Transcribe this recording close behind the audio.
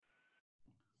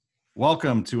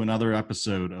Welcome to another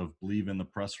episode of Believe in the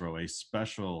Press Row, a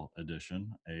special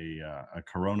edition, a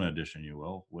Corona edition, you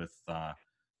will, with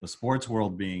the sports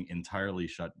world being entirely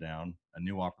shut down, a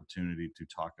new opportunity to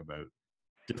talk about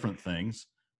different things.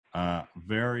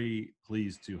 Very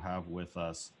pleased to have with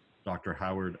us Dr.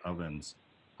 Howard Ovens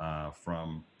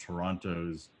from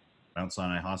Toronto's Mount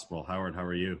Sinai Hospital. Howard, how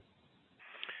are you?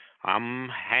 I'm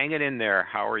hanging in there.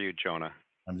 How are you, Jonah?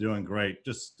 I'm doing great.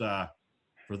 Just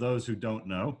for those who don't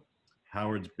know,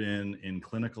 Howard's been in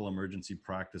clinical emergency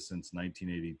practice since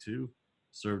 1982,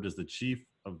 served as the chief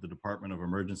of the Department of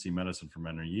Emergency Medicine for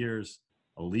many years,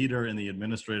 a leader in the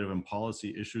administrative and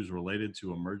policy issues related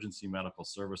to emergency medical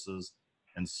services,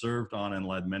 and served on and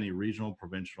led many regional,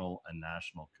 provincial, and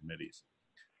national committees.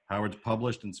 Howard's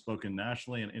published and spoken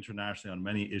nationally and internationally on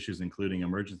many issues, including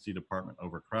emergency department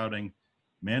overcrowding,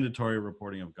 mandatory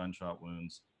reporting of gunshot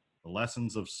wounds, the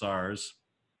lessons of SARS,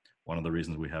 one of the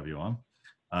reasons we have you on.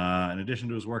 In addition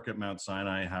to his work at Mount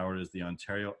Sinai, Howard is the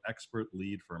Ontario Expert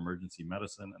Lead for Emergency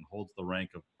Medicine and holds the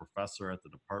rank of professor at the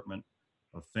Department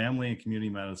of Family and Community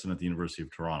Medicine at the University of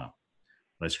Toronto.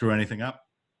 Did I screw anything up?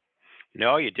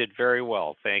 No, you did very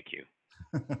well. Thank you.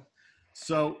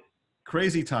 So,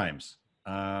 crazy times.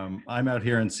 I'm out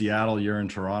here in Seattle, you're in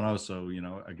Toronto, so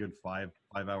a good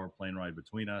five-hour plane ride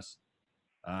between us.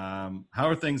 How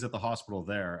are things at the hospital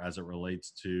there as it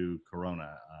relates to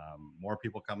Corona? More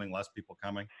people coming, less people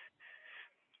coming?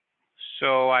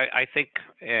 So I think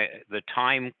the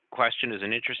time question is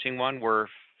an interesting one. We're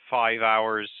 5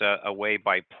 hours away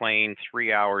by plane,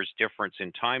 3 hours difference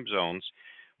in time zones.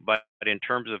 But in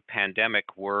terms of pandemic,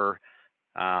 we're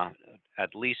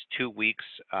at least 2 weeks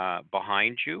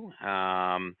behind you.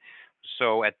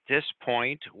 So at this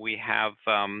point, we have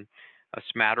a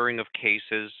smattering of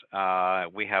cases.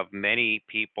 We have many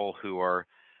people who are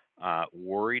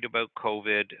worried about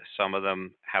COVID. Some of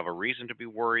them have a reason to be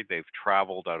worried. They've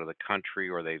traveled out of the country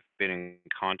or they've been in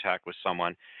contact with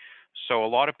someone. So a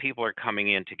lot of people are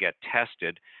coming in to get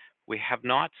tested. We have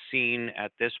not seen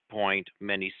at this point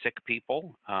many sick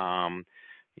people.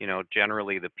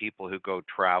 Generally the people who go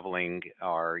traveling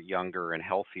are younger and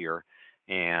healthier,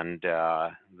 and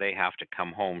they have to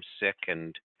come home sick,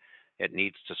 and it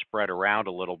needs to spread around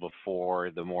a little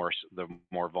before the more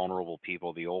vulnerable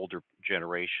people, the older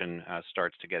generation,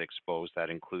 starts to get exposed. That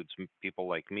includes people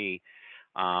like me.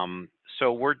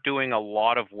 So we're doing a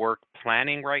lot of work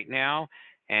planning right now,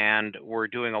 and we're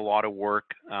doing a lot of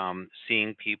work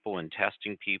seeing people and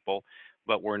testing people,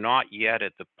 but we're not yet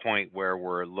at the point where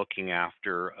we're looking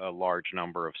after a large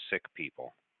number of sick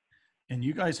people. And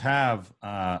you guys have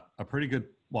a pretty good,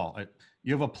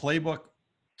 you have a playbook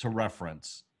to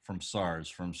reference from SARS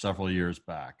from several years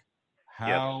back.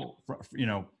 Yes.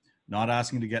 Not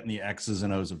asking to get in the X's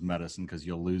and O's of medicine because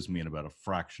you'll lose me in about a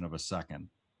fraction of a second.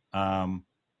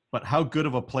 But how good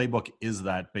of a playbook is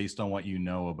that based on what you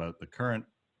know about the current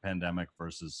pandemic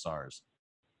versus SARS?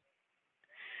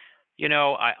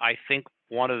 I think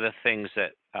one of the things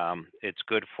that it's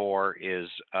good for is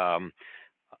a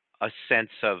sense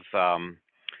of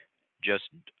just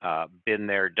been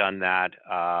there, done that.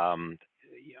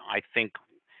 I think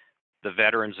the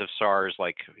veterans of SARS,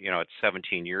 it's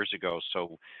 17 years ago.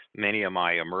 So many of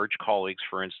my emerge colleagues,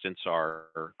 for instance,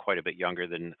 are quite a bit younger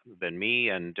than me,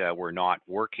 and were not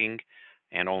working,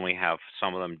 and only have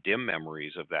some of them dim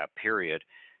memories of that period.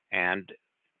 And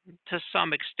to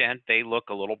some extent, they look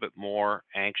a little bit more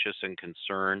anxious and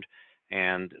concerned.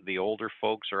 And the older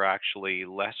folks are actually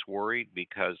less worried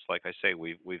because, like I say,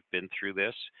 we've been through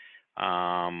this.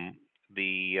 Um,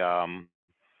 the um,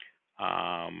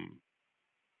 um,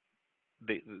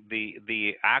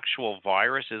 the actual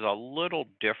virus is a little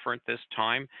different this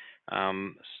time.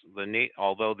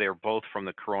 Although they're both from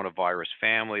the coronavirus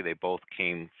family, they both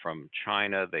came from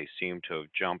China. They seem to have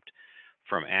jumped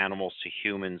from animals to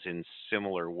humans in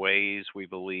similar ways, we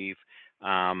believe.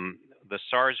 The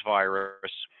SARS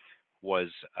virus was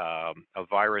a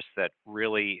virus that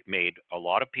really made a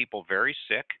lot of people very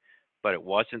sick, but it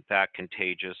wasn't that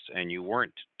contagious, and you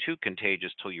weren't too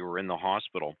contagious till you were in the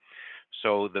hospital.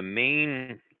 So the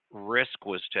main risk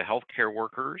was to healthcare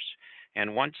workers.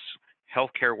 And once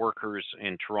healthcare workers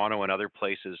in Toronto and other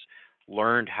places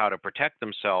learned how to protect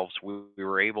themselves, we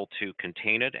were able to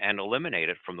contain it and eliminate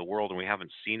it from the world. And we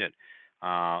haven't seen it,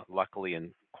 luckily,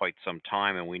 in quite some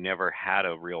time, and we never had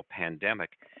a real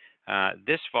pandemic.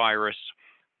 This virus,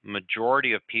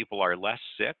 majority of people are less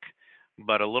sick,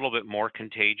 but a little bit more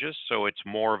contagious. So it's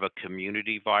more of a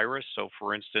community virus. So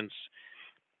for instance,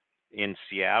 in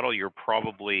Seattle, you're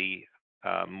probably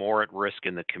more at risk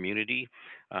in the community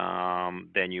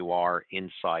than you are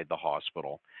inside the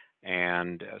hospital.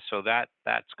 And so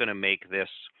that's going to make this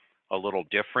a little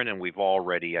different, and we've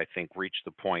already, I think, reached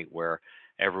the point where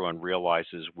everyone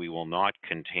realizes we will not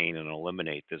contain and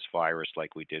eliminate this virus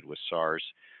like we did with SARS.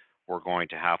 We're going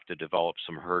to have to develop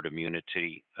some herd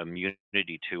immunity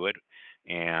to it,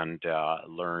 and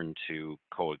learn to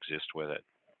coexist with it.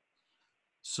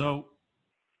 So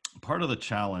part of the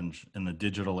challenge in the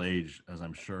digital age, as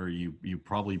I'm sure you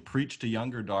probably preach to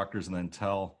younger doctors and then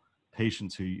tell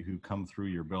patients who come through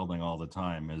your building all the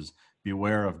time, is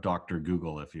beware of Dr.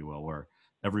 Google, if you will, where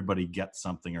everybody gets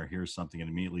something or hears something and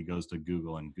immediately goes to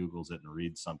Google and Googles it and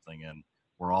reads something, and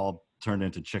we're all turned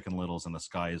into chicken littles and the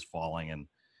sky is falling. And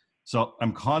so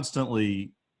I'm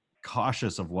constantly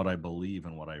cautious of what I believe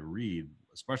and what I read,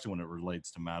 especially when it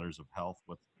relates to matters of health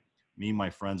with me,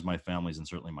 my friends, my families, and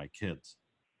certainly my kids.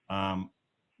 Um,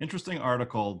 Interesting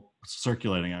article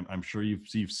circulating. I'm sure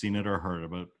you've seen it or heard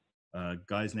about.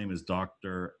 Guy's name is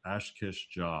Dr. Ashkish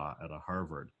Jha at a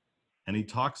Harvard, and he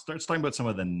starts talking about some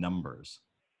of the numbers.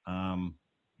 Um,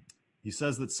 he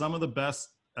says that some of the best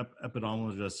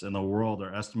epidemiologists in the world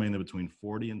are estimating that between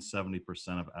 40 and 70%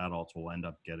 of adults will end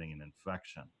up getting an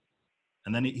infection.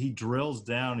 And then he drills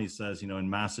down. He says, in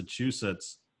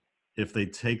Massachusetts, if they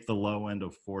take the low end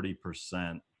of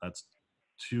 40%, that's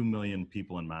 2 million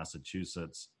people in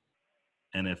Massachusetts.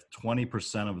 And if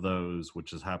 20% of those,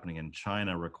 which is happening in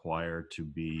China, require to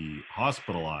be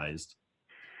hospitalized,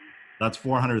 that's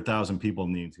 400,000 people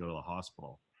needing to go to the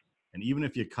hospital. And even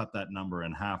if you cut that number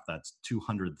in half, that's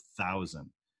 200,000.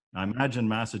 Now, I imagine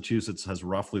Massachusetts has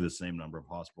roughly the same number of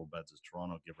hospital beds as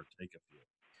Toronto, give or take a few.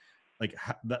 Like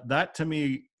that to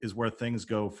me is where things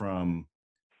go from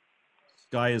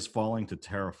sky is falling to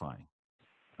terrifying.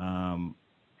 I'm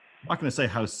not going to say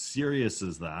how serious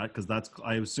is that, because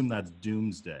I assume that's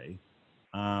doomsday.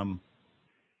 Um,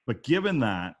 but given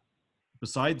that,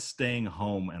 besides staying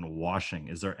home and washing,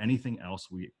 is there anything else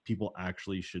people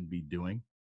actually should be doing?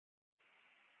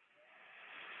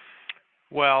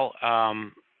 Well,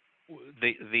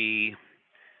 the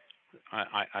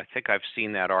I think I've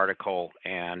seen that article,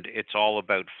 and it's all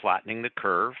about flattening the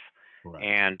curve Correct.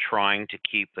 and trying to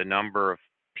keep the number of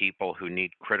people who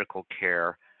need critical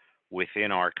care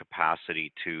within our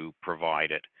capacity to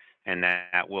provide it. And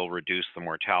that will reduce the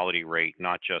mortality rate,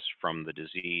 not just from the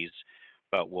disease,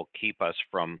 but will keep us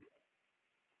from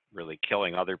really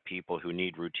killing other people who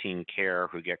need routine care,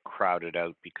 who get crowded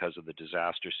out because of the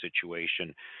disaster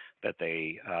situation that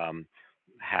they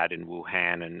had in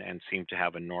Wuhan and seem to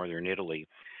have in northern Italy.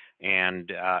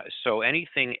 And so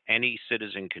anything any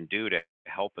citizen can do to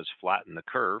help us flatten the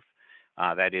curve,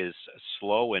 that is,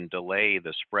 slow and delay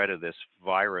the spread of this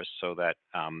virus so that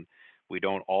we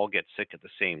don't all get sick at the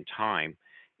same time,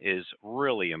 is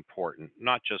really important,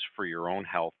 not just for your own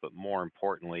health, but more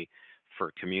importantly,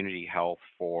 for community health,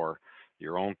 for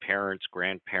your own parents,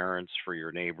 grandparents, for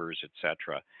your neighbors,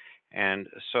 etc. And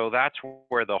so that's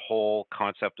where the whole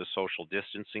concept of social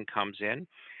distancing comes in.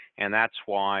 And that's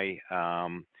why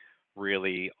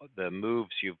really the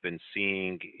moves you've been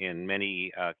seeing in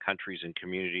many countries and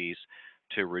communities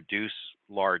to reduce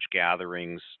large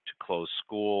gatherings, to close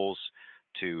schools,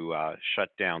 to shut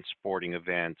down sporting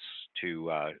events, to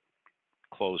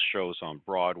close shows on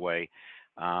Broadway,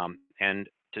 and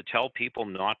to tell people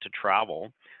not to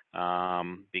travel,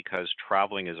 because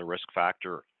traveling is a risk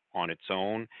factor on its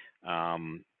own,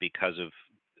 because of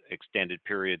extended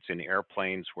periods in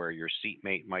airplanes where your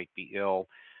seatmate might be ill,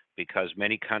 because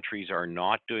many countries are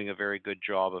not doing a very good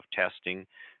job of testing,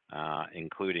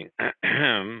 including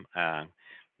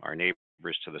our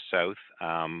neighbors to the south.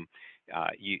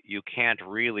 You can't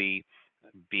really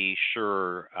be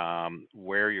sure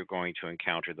where you're going to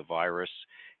encounter the virus.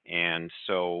 And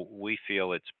so we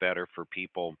feel it's better for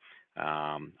people.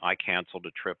 I canceled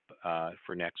a trip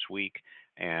for next week,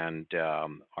 and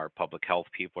our public health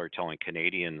people are telling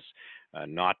Canadians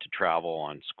not to travel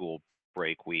on school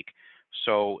break week.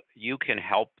 So you can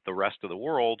help the rest of the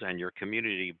world and your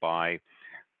community by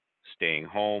staying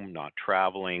home, not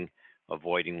traveling,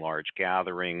 avoiding large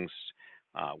gatherings,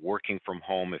 working from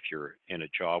home if you're in a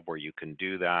job where you can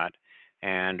do that.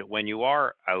 And when you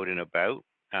are out and about,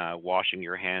 washing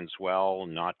your hands well,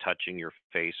 not touching your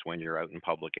face when you're out in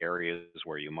public areas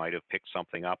where you might have picked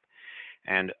something up.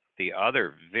 And the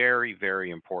other very, very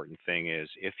important thing is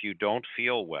if you don't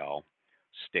feel well,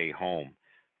 stay home,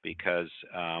 because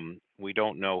we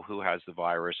don't know who has the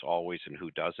virus always and who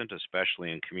doesn't,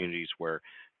 especially in communities where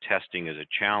testing is a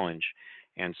challenge.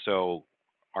 And so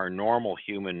our normal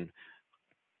human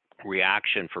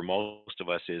reaction for most of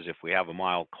us is, if we have a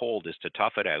mild cold, is to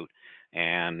tough it out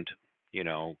and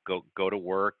go to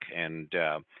work and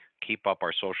keep up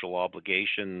our social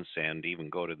obligations and even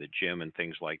go to the gym and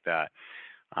things like that.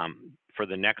 For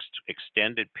the next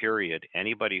extended period,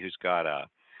 anybody who's got a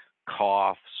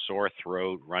cough, sore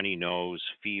throat, runny nose,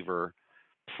 fever,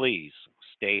 please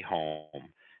stay home.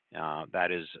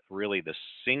 That is really the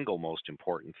single most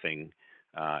important thing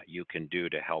you can do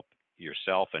to help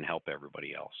yourself and help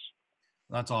everybody else.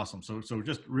 That's awesome. So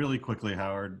just really quickly,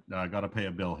 Howard, got to pay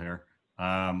a bill here.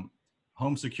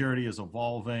 Home security is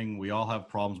evolving. We all have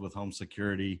problems with home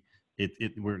security.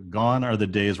 We're gone are the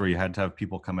days where you had to have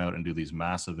people come out and do these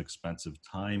massive, expensive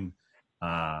time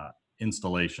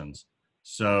installations.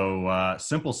 So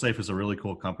Simple Safe is a really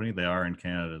cool company. They are in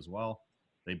Canada as well.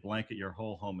 They blanket your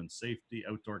whole home in safety,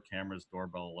 outdoor cameras,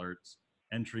 doorbell alerts,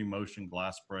 entry motion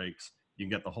glass breaks. You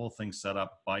can get the whole thing set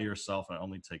up by yourself, and it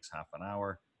only takes half an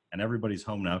hour. And everybody's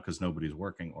home now because nobody's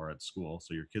working or at school,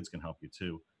 so your kids can help you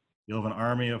too. You'll have an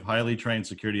army of highly trained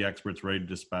security experts ready to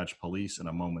dispatch police in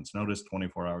a moment's notice,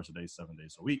 24 hours a day, 7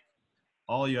 days a week.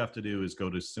 All you have to do is go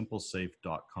to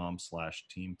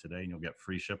simplesafe.com/team today, and you'll get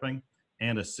free shipping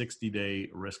and a 60-day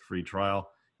risk-free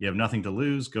trial. You have nothing to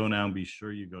lose. Go now and be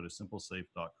sure you go to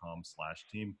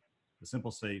simplesafe.com/team, the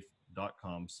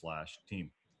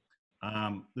simplesafe.com/team.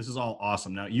 This is all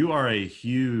awesome. Now, you are a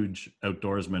huge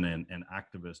outdoorsman and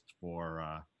activist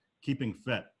for keeping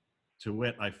fit. To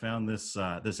wit, I found this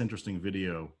interesting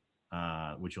video,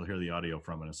 which you'll hear the audio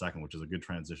from in a second, which is a good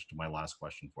transition to my last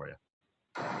question for you.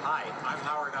 Hi, I'm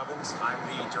Howard Ovens. I'm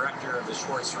the director of the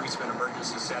Schwartz Reisman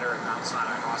Emergency Center at Mount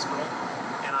Sinai Hospital,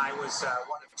 and I was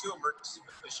one of 2 emergency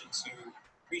physicians who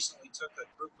recently took a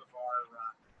group of our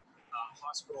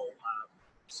hospital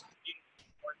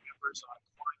board members on a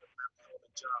climb of Mount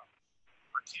Kilimanjaro.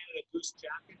 Our Canada Goose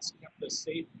jackets kept us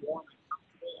safe, warm, and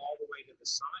comfortable all the way to the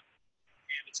summit,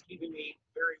 and it's keeping me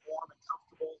very warm and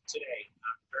comfortable today.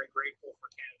 I'm very grateful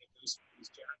for Canada Goose for these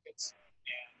jackets,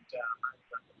 and highly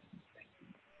recommend it. Thank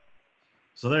you.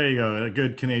 So there you go, a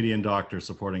good Canadian doctor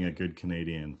supporting a good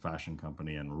Canadian fashion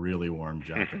company and really warm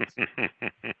jackets.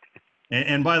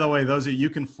 and by the way, those of you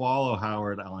can follow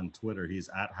Howard on Twitter. He's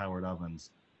at Howard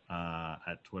Ovens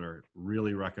at Twitter.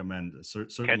 Really recommend.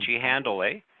 Catchy handle,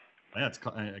 eh? Yeah,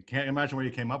 I can't imagine where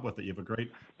you came up with it. You have a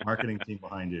great marketing team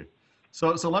behind you.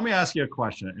 So let me ask you a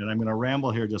question, and I'm going to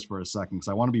ramble here just for a second because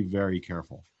I want to be very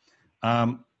careful.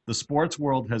 The sports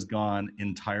world has gone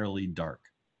entirely dark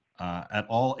at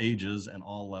all ages and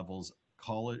all levels.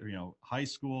 College, high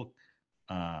school,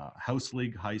 house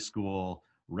league, high school,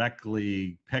 rec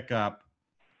league, pickup,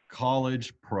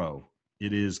 college, pro.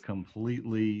 It is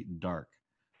completely dark.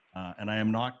 And I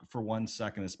am not for one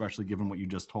second, especially given what you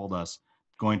just told us,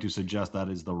 going to suggest that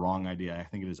is the wrong idea. I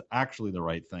think it is actually the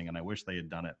right thing, and I wish they had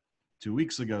done it 2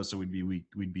 weeks ago, so we'd be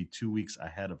 2 weeks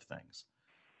ahead of things.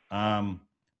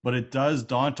 But it does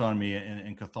daunt on me,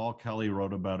 and Cathal Kelly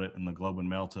wrote about it in the Globe and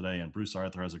Mail today, and Bruce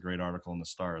Arthur has a great article in the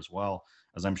Star as well,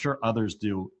 as I'm sure others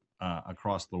do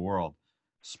across the world.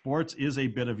 Sports is a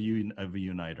bit of a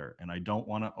uniter, and I don't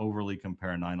want to overly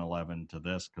compare 9/11 to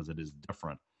this because it is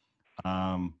different.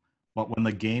 But when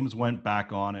the games went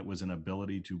back on, it was an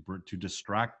ability to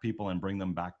distract people and bring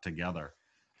them back together.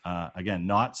 Again,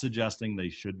 not suggesting they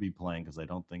should be playing because I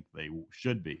don't think they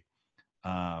should be.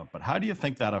 But how do you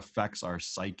think that affects our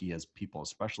psyche as people,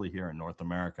 especially here in North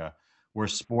America, where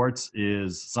sports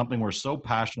is something we're so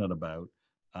passionate about,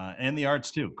 and the arts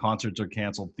too? Concerts are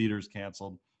canceled, theaters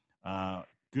canceled.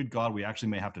 Good God, we actually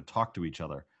may have to talk to each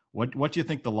other. What do you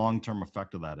think the long-term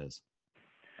effect of that is?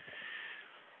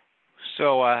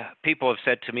 So people have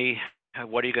said to me,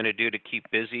 what are you going to do to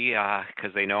keep busy?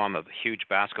 Because they know I'm a huge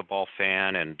basketball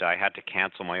fan, and I had to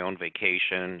cancel my own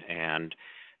vacation. And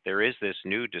there is this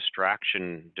new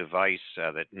distraction device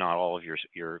that not all of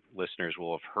your listeners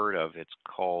will have heard of. It's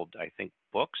called, I think,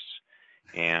 books,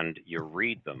 and you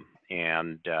read them.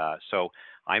 And so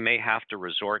I may have to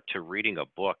resort to reading a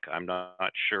book. I'm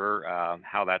not sure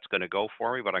how that's going to go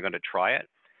for me, but I'm going to try it.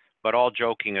 But all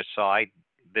joking aside,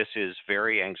 this is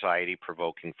very anxiety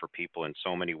provoking for people in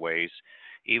so many ways.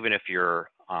 Even if you're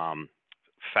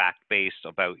fact-based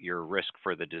about your risk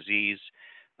for the disease,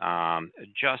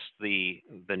 just the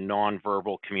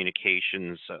nonverbal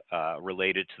communications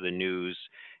related to the news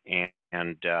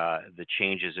and the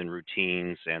changes in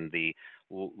routines and the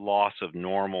loss of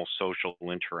normal social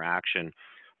interaction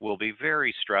will be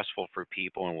very stressful for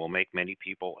people and will make many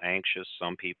people anxious,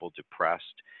 some people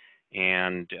depressed.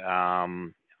 And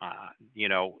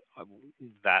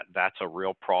that's a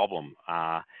real problem.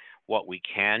 What we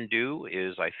can do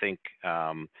is, I think,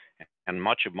 and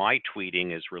much of my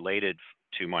tweeting is related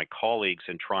to my colleagues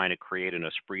in trying to create an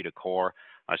esprit de corps,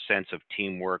 a sense of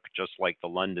teamwork, just like the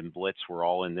London Blitz. We're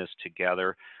all in this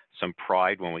together. Some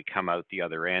pride when we come out the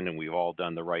other end and we've all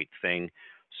done the right thing.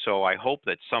 So I hope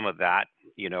that some of that,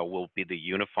 will be the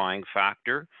unifying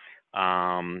factor.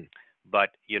 But,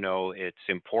 it's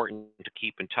important to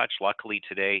keep in touch. Luckily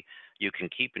today, you can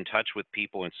keep in touch with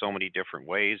people in so many different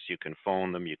ways. You can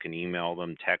phone them, you can email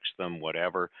them, text them,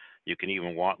 whatever. You can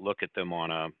even look at them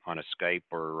on a Skype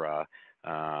or a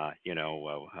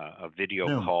video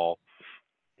Zoom. call.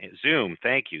 Zoom,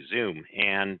 thank you, Zoom.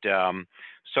 And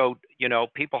so,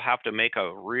 people have to make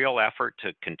a real effort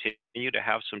to continue to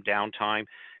have some downtime,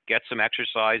 get some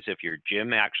exercise. If your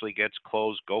gym actually gets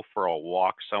closed, go for a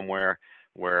walk somewhere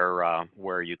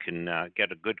where you can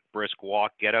get a good brisk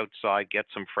walk, get outside, get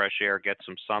some fresh air, get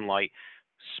some sunlight,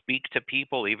 speak to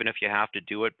people, even if you have to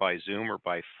do it by Zoom or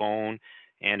by phone.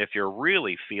 And if you're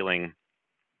really feeling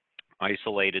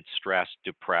isolated, stressed,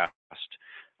 depressed,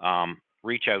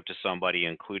 reach out to somebody,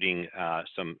 including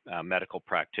some medical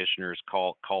practitioners.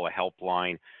 Call a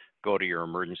helpline. Go to your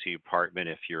emergency department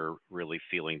if you're really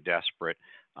feeling desperate.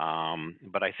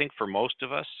 But I think for most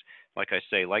of us, like I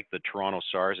say, like the Toronto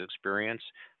SARS experience,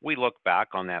 we look back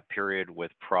on that period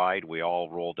with pride. We all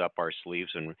rolled up our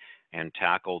sleeves and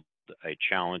tackled a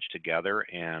challenge together,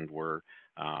 and we're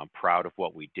proud of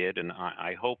what we did. And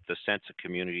I hope the sense of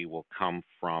community will come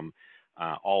from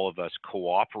all of us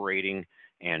cooperating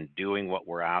and doing what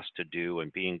we're asked to do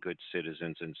and being good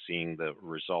citizens, and seeing the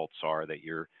results are that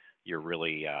you're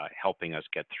really helping us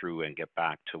get through and get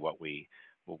back to what we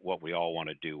all want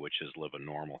to do, which is live a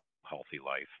normal, healthy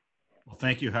life. Well,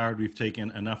 thank you, Howard. We've taken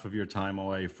enough of your time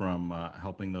away from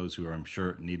helping those who are, I'm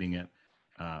sure, needing it.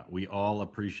 We all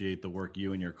appreciate the work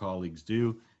you and your colleagues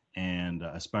do, and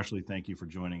especially thank you for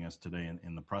joining us today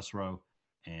in the press row.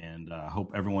 And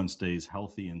hope everyone stays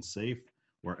healthy and safe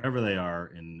wherever they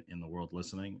are in the world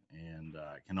listening, and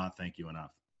cannot thank you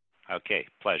enough. Okay,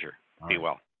 pleasure. Be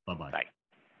well. Bye-bye. Bye.